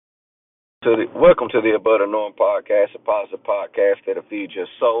Welcome to the Above the Norm podcast, a positive podcast that'll feed your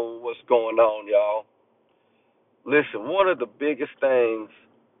soul. What's going on, y'all? Listen, one of the biggest things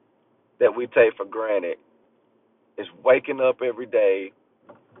that we take for granted is waking up every day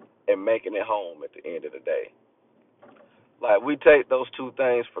and making it home at the end of the day. Like, we take those two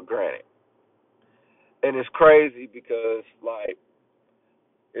things for granted. And it's crazy because, like,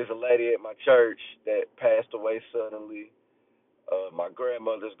 there's a lady at my church that passed away suddenly. My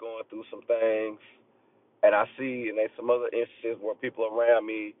grandmother's going through some things. And I see, and there's some other instances where people around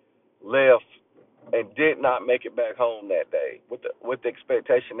me left and did not make it back home that day with the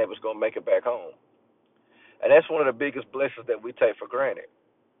expectation they was gonna make it back home. And that's one of the biggest blessings that we take for granted.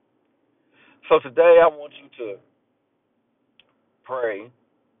 So today I want you to pray,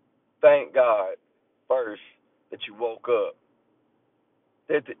 thank God first that you woke up.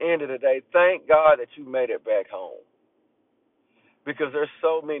 At the end of the day, thank God that you made it back home. Because there's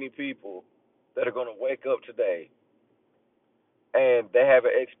so many people that are gonna wake up today and they have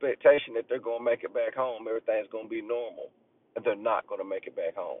an expectation that they're gonna make it back home, everything's gonna be normal, and they're not gonna make it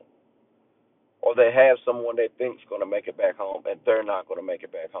back home. Or they have someone they think's going to make it back home, and they're not going to make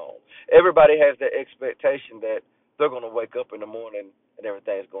it back home. Everybody has the expectation that they're going to wake up in the morning and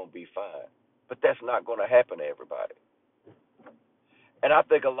everything's going to be fine, but that's not going to happen to everybody. And I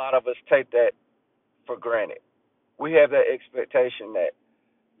think a lot of us take that for granted. We have that expectation that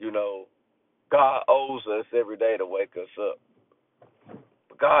God owes us every day to wake us up,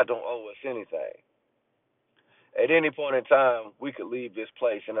 but God don't owe us anything. At any point in time, we could leave this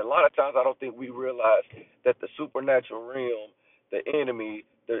place. And a lot of times, I don't think we realize that the supernatural realm, the enemy,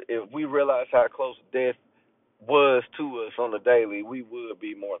 if we realize how close death was to us on the daily, we would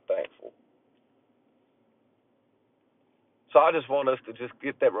be more thankful. So I just want us to just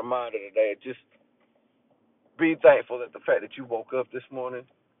get that reminder today. Just be thankful that the fact that you woke up this morning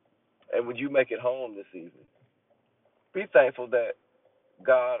and when you make it home this evening, be thankful that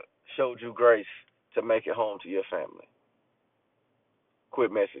God showed you grace to make it home to your family.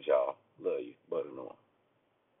 Quick message, y'all. Love you. Butter Norm.